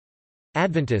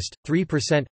 Adventist,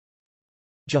 3%,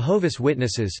 Jehovah's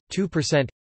Witnesses, 2%,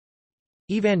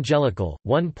 Evangelical,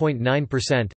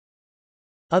 1.9%,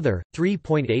 Other,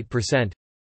 3.8%,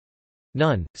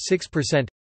 None, 6%,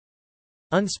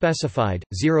 Unspecified,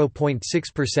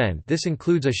 0.6%. This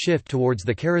includes a shift towards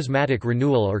the charismatic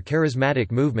renewal or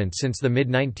charismatic movement since the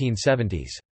mid-1970s.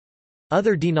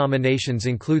 Other denominations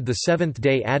include the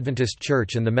Seventh-day Adventist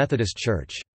Church and the Methodist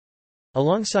Church.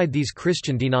 Alongside these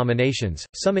Christian denominations,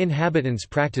 some inhabitants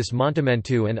practice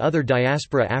Montamentu and other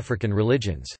diaspora African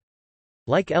religions.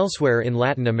 Like elsewhere in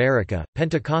Latin America,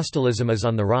 Pentecostalism is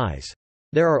on the rise.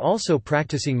 There are also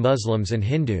practicing Muslims and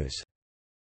Hindus.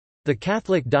 The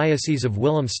Catholic Diocese of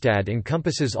Willemstad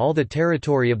encompasses all the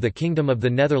territory of the Kingdom of the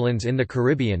Netherlands in the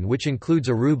Caribbean, which includes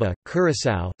Aruba,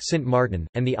 Curaçao, Sint Maarten,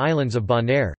 and the islands of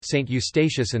Bonaire, St.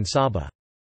 Eustatius and Saba.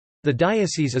 The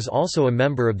diocese is also a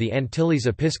member of the Antilles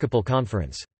Episcopal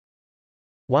Conference.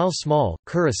 While small,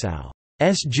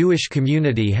 Curaçao's Jewish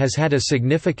community has had a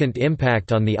significant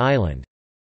impact on the island's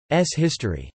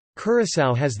history.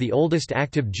 Curaçao has the oldest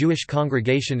active Jewish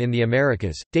congregation in the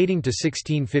Americas, dating to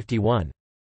 1651.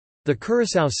 The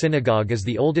Curaçao Synagogue is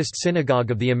the oldest synagogue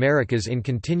of the Americas in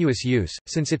continuous use,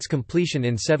 since its completion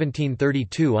in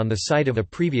 1732 on the site of a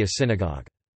previous synagogue.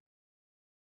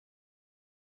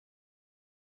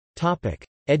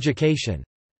 Education.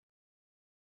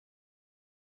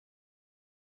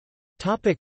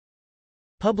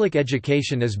 Public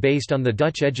education is based on the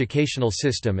Dutch educational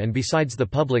system, and besides the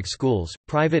public schools,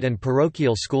 private and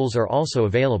parochial schools are also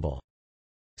available.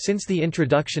 Since the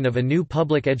introduction of a new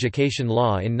public education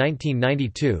law in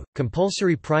 1992,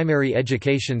 compulsory primary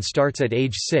education starts at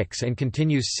age 6 and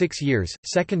continues 6 years,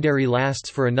 secondary lasts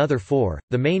for another 4.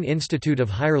 The main institute of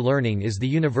higher learning is the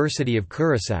University of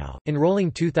Curaçao,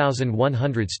 enrolling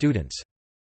 2,100 students.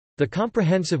 The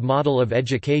comprehensive model of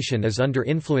education is under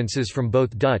influences from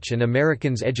both Dutch and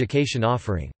Americans' education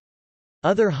offering.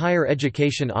 Other higher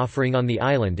education offering on the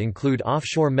island include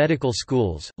offshore medical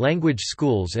schools, language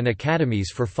schools and academies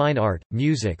for fine art,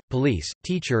 music, police,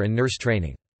 teacher and nurse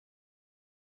training.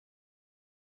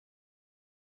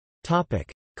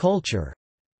 Culture.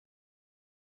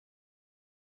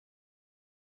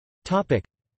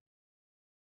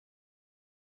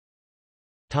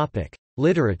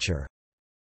 Literature.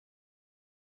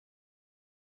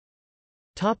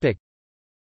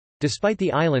 Despite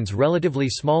the island's relatively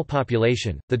small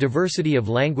population, the diversity of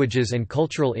languages and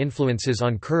cultural influences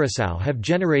on Curaçao have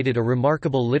generated a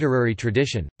remarkable literary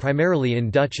tradition, primarily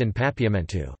in Dutch and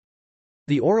Papiamentu.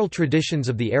 The oral traditions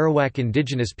of the Arawak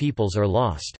indigenous peoples are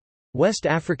lost. West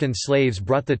African slaves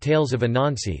brought the tales of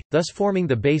Anansi, thus forming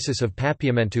the basis of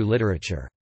Papiamentu literature.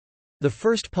 The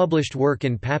first published work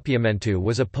in Papiamentu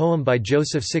was a poem by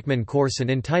Joseph Sickman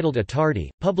Corson entitled Atardi,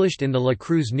 published in the La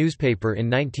Cruz newspaper in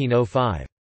 1905.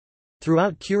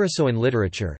 Throughout Curaçaoan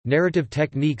literature, narrative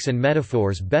techniques and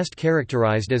metaphors best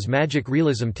characterized as magic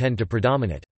realism tend to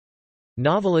predominate.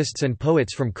 Novelists and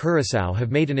poets from Curaçao have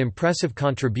made an impressive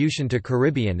contribution to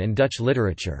Caribbean and Dutch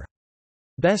literature.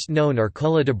 Best known are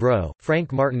Culla de Bro,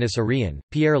 Frank Martinus Arian,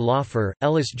 Pierre Laffer,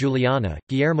 Ellis Juliana,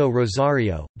 Guillermo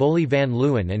Rosario, Boli van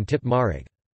Leeuwen and Tip Marrig.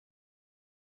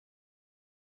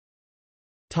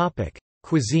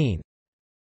 Cuisine.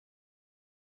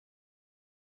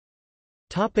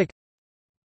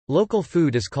 Local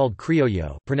food is called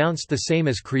criollo, pronounced the same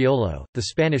as criollo, the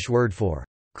Spanish word for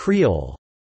Creole,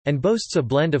 and boasts a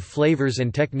blend of flavors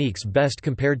and techniques best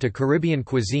compared to Caribbean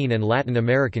cuisine and Latin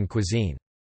American cuisine.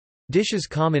 Dishes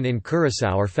common in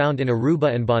Curaçao are found in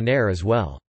Aruba and Bonaire as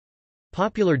well.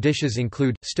 Popular dishes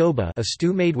include, stoba, a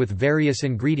stew made with various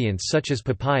ingredients such as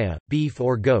papaya, beef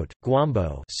or goat,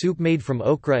 guambo, soup made from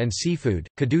okra and seafood,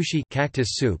 kadushi, cactus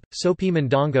soup, sopi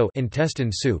mondongo, intestine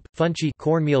soup, funchi,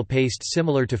 cornmeal paste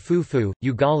similar to fufu,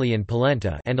 ugali and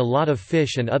polenta, and a lot of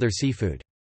fish and other seafood.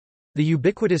 The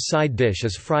ubiquitous side dish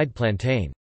is fried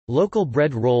plantain. Local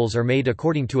bread rolls are made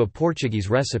according to a Portuguese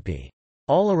recipe.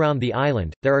 All around the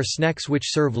island, there are snacks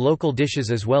which serve local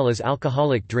dishes as well as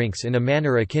alcoholic drinks in a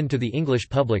manner akin to the English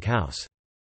public house.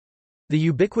 The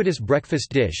ubiquitous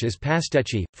breakfast dish is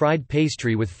pastechi, fried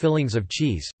pastry with fillings of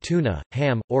cheese, tuna,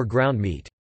 ham, or ground meat.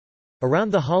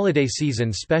 Around the holiday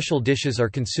season special dishes are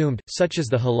consumed, such as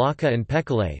the halakha and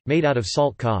pekale, made out of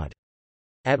salt cod.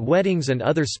 At weddings and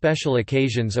other special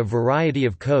occasions a variety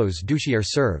of kos dushi are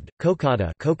served,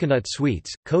 cocada coconut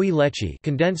sweets, koi leche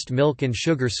condensed milk and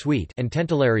sugar sweet, and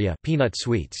tentelaria peanut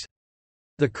sweets.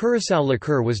 The Curaçao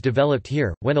liqueur was developed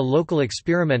here, when a local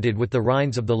experimented with the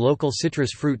rinds of the local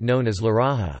citrus fruit known as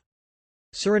laraja.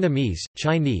 Surinamese,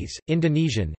 Chinese,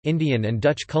 Indonesian, Indian and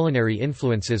Dutch culinary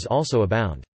influences also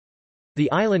abound. The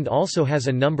island also has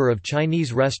a number of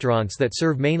Chinese restaurants that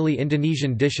serve mainly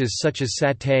Indonesian dishes such as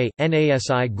satay,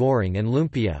 nasi goreng and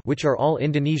lumpia, which are all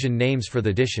Indonesian names for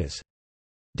the dishes.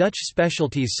 Dutch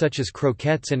specialties such as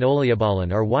croquettes and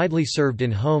oliebollen are widely served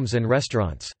in homes and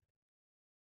restaurants.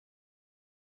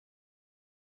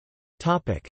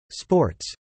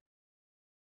 Sports.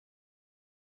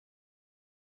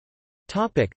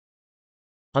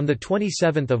 On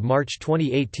 27 March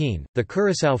 2018, the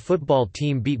Curaçao football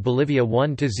team beat Bolivia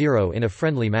 1-0 in a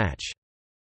friendly match.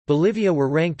 Bolivia were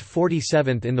ranked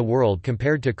 47th in the world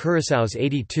compared to Curaçao's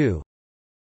 82.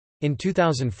 In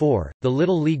 2004, the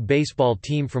Little League baseball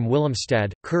team from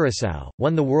Willemstad, Curaçao,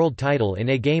 won the world title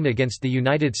in a game against the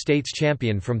United States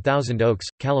champion from Thousand Oaks,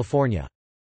 California.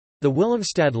 The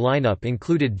Willemstad lineup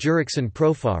included Jurickson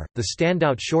Profar, the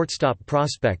standout shortstop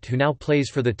prospect who now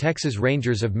plays for the Texas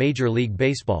Rangers of Major League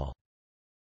Baseball.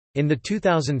 In the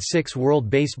 2006 World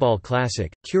Baseball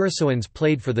Classic, Curaçaoans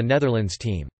played for the Netherlands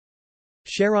team.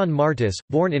 Sharon Martis,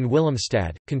 born in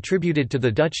Willemstad, contributed to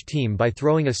the Dutch team by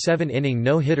throwing a 7-inning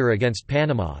no-hitter against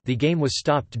Panama. The game was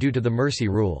stopped due to the mercy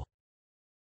rule.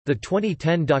 The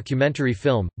 2010 documentary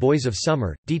film, Boys of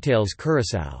Summer, details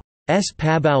Curaçao's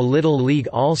Pabao Little League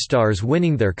All-Stars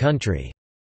winning their country's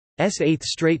 8th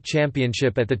straight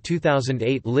championship at the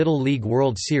 2008 Little League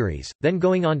World Series, then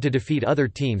going on to defeat other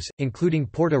teams, including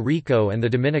Puerto Rico and the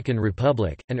Dominican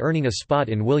Republic, and earning a spot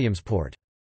in Williamsport.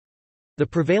 The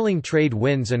prevailing trade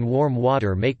winds and warm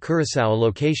water make Curaçao a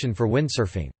location for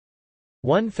windsurfing.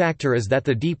 One factor is that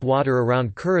the deep water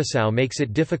around Curaçao makes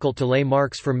it difficult to lay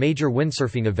marks for major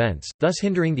windsurfing events, thus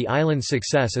hindering the island's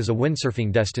success as a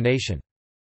windsurfing destination.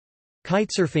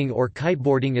 Kitesurfing or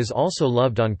kiteboarding is also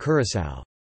loved on Curaçao.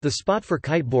 The spot for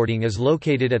kiteboarding is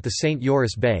located at the St.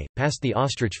 Joris Bay, past the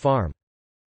ostrich farm.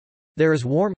 There is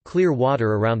warm, clear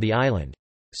water around the island.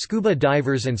 Scuba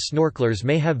divers and snorkelers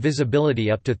may have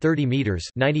visibility up to 30 meters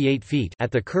 (98 feet)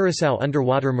 at the Curaçao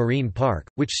Underwater Marine Park,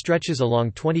 which stretches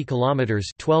along 20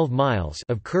 kilometers (12 miles)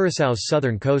 of Curaçao's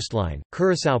southern coastline.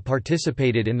 Curaçao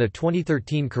participated in the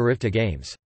 2013 Carifta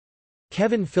Games.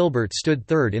 Kevin Filbert stood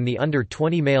third in the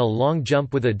under-20 male long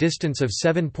jump with a distance of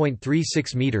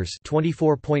 7.36 meters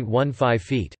 (24.15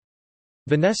 feet).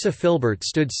 Vanessa Filbert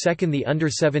stood second the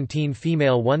under-17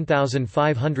 female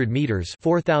 1,500 meters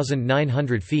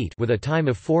 (4,900 feet) with a time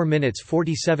of 4 minutes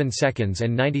 47 seconds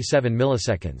and 97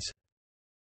 milliseconds.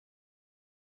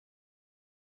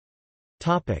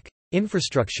 Topic: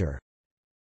 Infrastructure.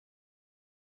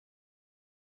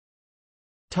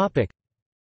 Topic: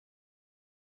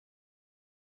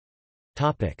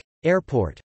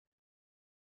 Airport.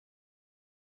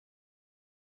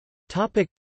 Topic: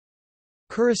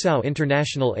 Curaçao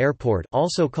International Airport,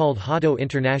 also called Hato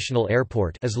International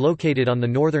Airport, is located on the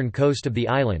northern coast of the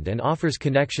island and offers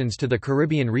connections to the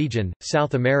Caribbean region,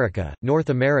 South America, North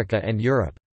America and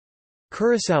Europe.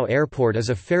 Curaçao Airport is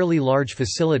a fairly large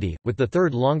facility, with the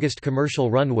third longest commercial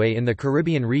runway in the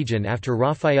Caribbean region after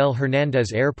Rafael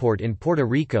Hernández Airport in Puerto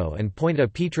Rico and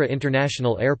Pointe Petra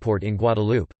International Airport in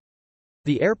Guadeloupe.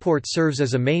 The airport serves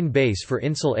as a main base for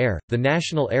Insel Air, the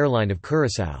national airline of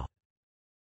Curaçao.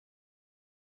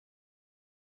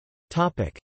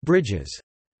 Bridges.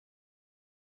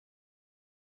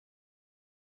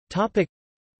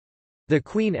 The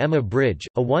Queen Emma Bridge,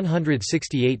 a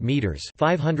 168 meters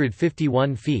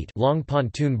 (551 feet) long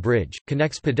pontoon bridge,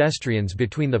 connects pedestrians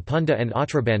between the Punda and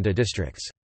Otrobanda districts.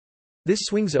 This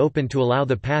swings open to allow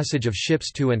the passage of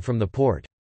ships to and from the port.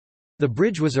 The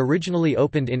bridge was originally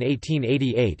opened in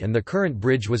 1888 and the current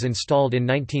bridge was installed in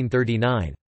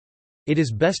 1939. It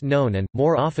is best known and,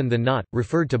 more often than not,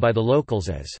 referred to by the locals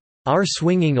as "our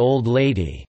swinging old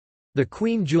lady." The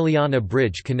Queen Juliana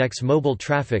Bridge connects mobile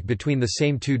traffic between the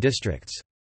same two districts.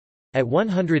 At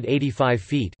 185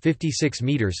 feet (56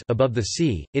 meters) above the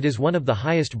sea, it is one of the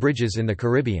highest bridges in the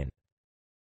Caribbean.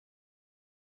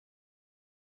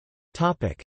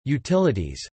 Topic: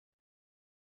 Utilities.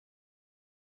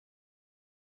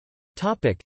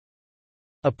 Topic: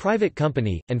 A private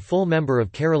company, and full member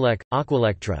of Carelec,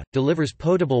 Aqualectra, delivers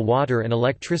potable water and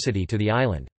electricity to the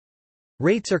island.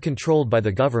 Rates are controlled by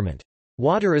the government.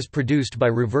 Water is produced by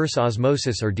reverse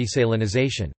osmosis or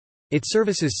desalinization. It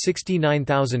services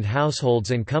 69,000 households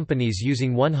and companies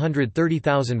using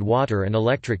 130,000 water and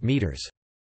electric meters.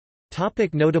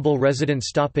 Notable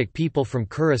residents. People from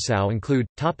Curaçao include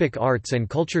arts and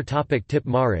culture. Tip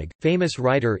Marig, famous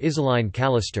writer Isaline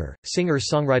Callister,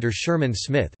 singer-songwriter Sherman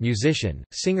Smith, musician,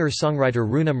 singer-songwriter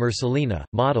Runa Mercelina,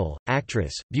 model,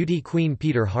 actress, beauty queen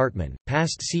Peter Hartman,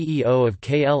 past CEO of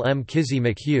KLM Kizzy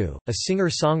McHugh, a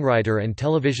singer-songwriter and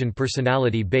television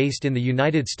personality based in the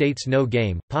United States. No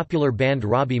Game, popular band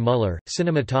Robbie Muller,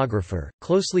 cinematographer,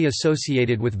 closely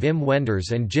associated with Wim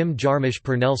Wenders and Jim Jarmusch.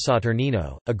 Pernell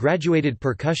Saturnino, a graduated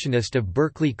percussionist of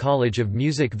Berklee College of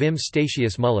Music. Wim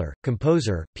Statius Muller,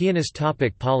 composer, pianist.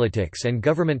 Politics and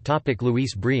government.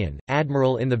 Luis Brian,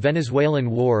 admiral in the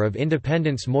Venezuelan War of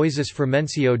Independence. Moises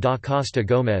Frumencio da Costa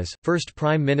Gomes, first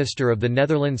Prime Minister of the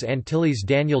Netherlands Antilles.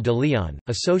 Daniel de Leon,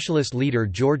 a socialist leader.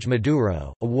 George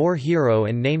Maduro, a war hero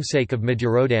and namesake of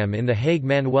Madurodam in The Hague.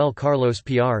 Manuel Carlos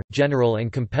Piar, general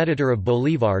and competitor of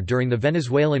Bolívar during the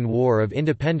Venezuelan War of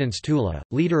Independence. Tula,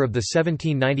 leader of the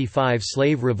 1795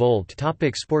 slave revolt Bolt.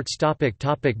 Sports.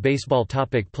 Baseball.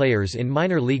 Players in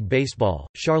minor league baseball: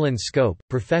 Charlene Scope.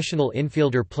 Professional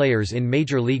infielder. Players in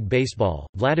Major League Baseball: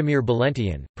 Vladimir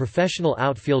Balentian. Professional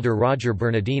outfielder: Roger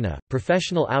Bernardina.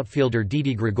 Professional outfielder: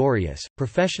 Didi Gregorius.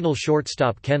 Professional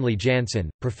shortstop: Kenley Jansen.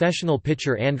 Professional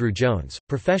pitcher: Andrew Jones.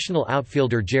 Professional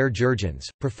outfielder: Jer Jurgens.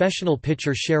 Professional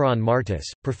pitcher: Sharon Martis.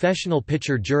 Professional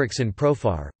pitcher: Jurickson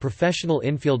Profar. Professional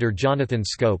infielder: Jonathan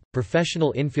Scope.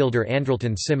 Professional infielder: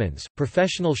 Andrelton Simmons.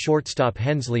 Professional shortstop: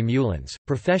 Hensley Mullins.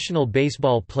 Professional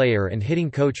baseball player and hitting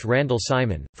coach: Randall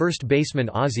Simon. First baseman: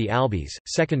 Ozzie Albies.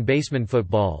 Second baseman: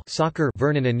 football soccer: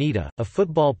 Vernon Anita. A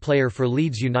football player for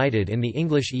Leeds United in the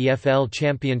English EFL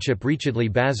Championship: Richardly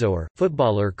Bazoer.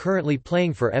 Footballer currently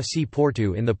playing for FC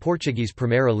Porto in the Portuguese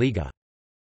Primeira Liga.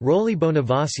 Rolly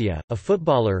Bonavacia, a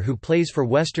footballer who plays for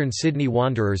Western Sydney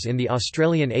Wanderers in the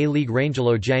Australian A-League.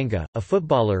 Rangelo Janga, a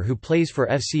footballer who plays for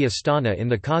FC Astana in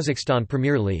the Kazakhstan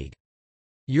Premier League.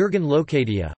 Jurgen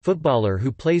Locadia, footballer who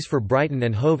plays for Brighton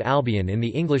and Hove Albion in the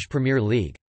English Premier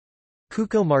League.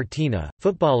 Cuco Martina,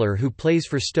 footballer who plays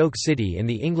for Stoke City in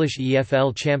the English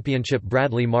EFL Championship.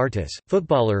 Bradley Martis,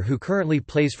 footballer who currently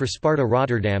plays for Sparta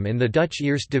Rotterdam in the Dutch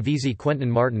Eerste Divisie. Quentin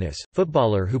Martinez,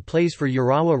 footballer who plays for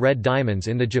Urawa Red Diamonds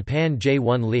in the Japan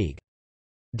J1 League.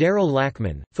 Daryl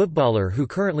Lackman, footballer who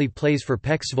currently plays for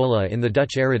PEC Zwolle in the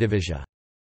Dutch Eredivisie.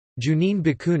 Junine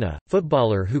Bakuna,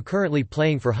 footballer who currently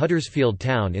playing for Huddersfield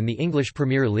Town in the English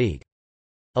Premier League.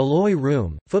 Aloy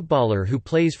Room, footballer who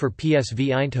plays for PSV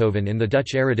Eindhoven in the Dutch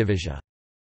Eredivisie.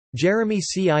 Jeremy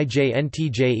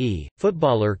Cijntje,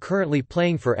 footballer currently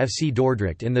playing for FC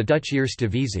Dordrecht in the Dutch Eerste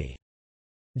Divisie.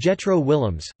 Jetro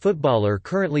Willems, footballer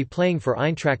currently playing for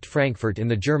Eintracht Frankfurt in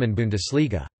the German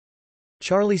Bundesliga.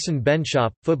 Charlison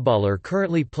Benschop, footballer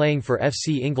currently playing for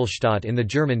FC Ingolstadt in the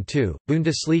German 2.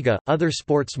 Bundesliga. Other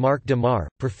sports: Marc de Mar,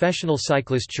 professional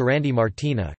cyclist; Sharandi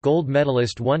Martina, gold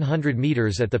medalist 100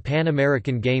 meters at the Pan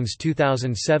American Games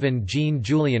 2007;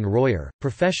 Jean-Julien Royer,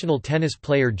 professional tennis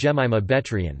player; Jemima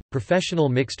Betrian, professional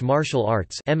mixed martial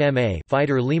arts (MMA)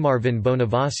 fighter; Lemarvin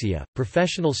Bonavacia,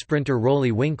 professional sprinter;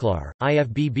 Rolly Winklar,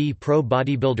 IFBB pro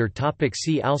bodybuilder.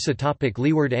 See also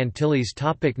Leeward Antilles.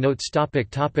 Notes.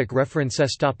 References.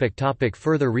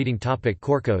 Further reading.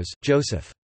 Corcos,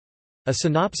 Joseph. A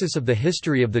Synopsis of the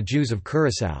History of the Jews of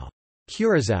Curaçao.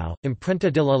 Curaçao, Imprenta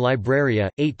de la Libreria,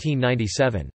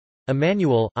 1897.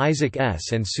 Emmanuel, Isaac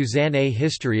S. and Suzanne A.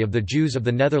 History of the Jews of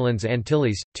the Netherlands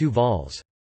Antilles, 2 vols.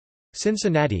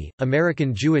 Cincinnati,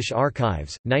 American Jewish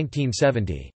Archives,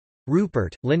 1970.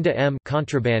 Rupert, Linda M.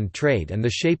 Contraband Trade and the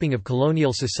Shaping of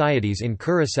Colonial Societies in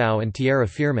Curaçao and Tierra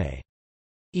Firme.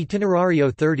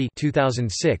 Itinerario 30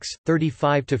 2006,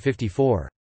 35–54.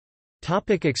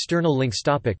 External links.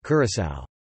 Curaçao.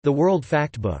 The World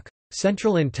Factbook.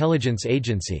 Central Intelligence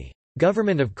Agency.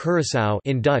 Government of Curaçao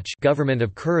in Dutch, Government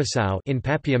of Curaçao in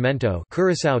Papiamento,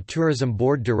 Curaçao Tourism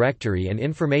Board Directory and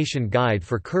Information Guide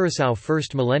for Curaçao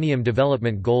First Millennium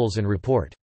Development Goals and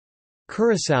Report.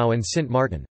 Curaçao and Sint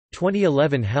Maarten.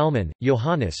 2011. Halman,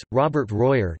 Johannes, Robert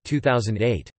Royer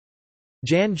 2008.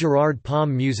 Jan Gerard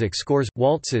Palm Music Scores,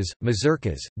 Waltzes,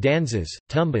 Mazurkas, Danzas,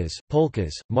 Tumbas,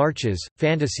 Polkas, Marches,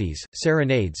 Fantasies,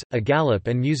 Serenades, a Gallop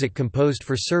and music composed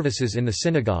for services in the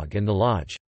synagogue and the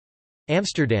lodge.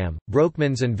 Amsterdam,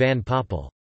 Broekmans and Van Poppel.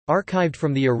 Archived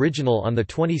from the original on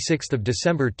 26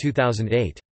 December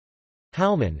 2008.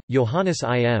 Halman, Johannes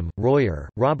I.M., Royer,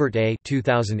 Robert A.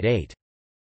 2008.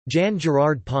 Jan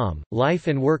Gerard Palm, Life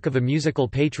and Work of a Musical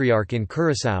Patriarch in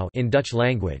Curaçao in Dutch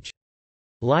language.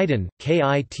 Leiden,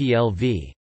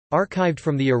 KITLV. Archived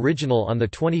from the original on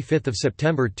 25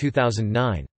 September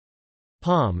 2009.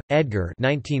 Palm, Edgar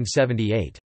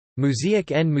 1978.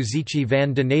 Muziek en Muzici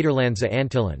van de Nederlandse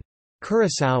Antillen.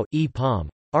 Curaçao, E. Palm.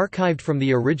 Archived from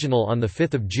the original on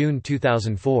 5 June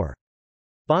 2004.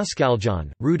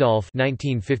 Boscaljan, Rudolf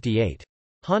 1958.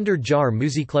 Honder jaar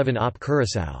Muziekleven op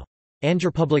Curaçao.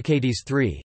 Angerpublicaties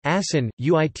 3. Assen,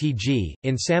 UITG,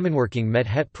 in samenwerking met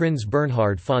het Prins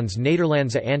Bernhard Fonds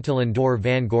Nederlandse Antillen door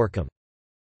van Gorkum.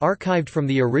 Archived from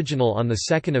the original on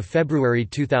 2 February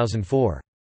 2004.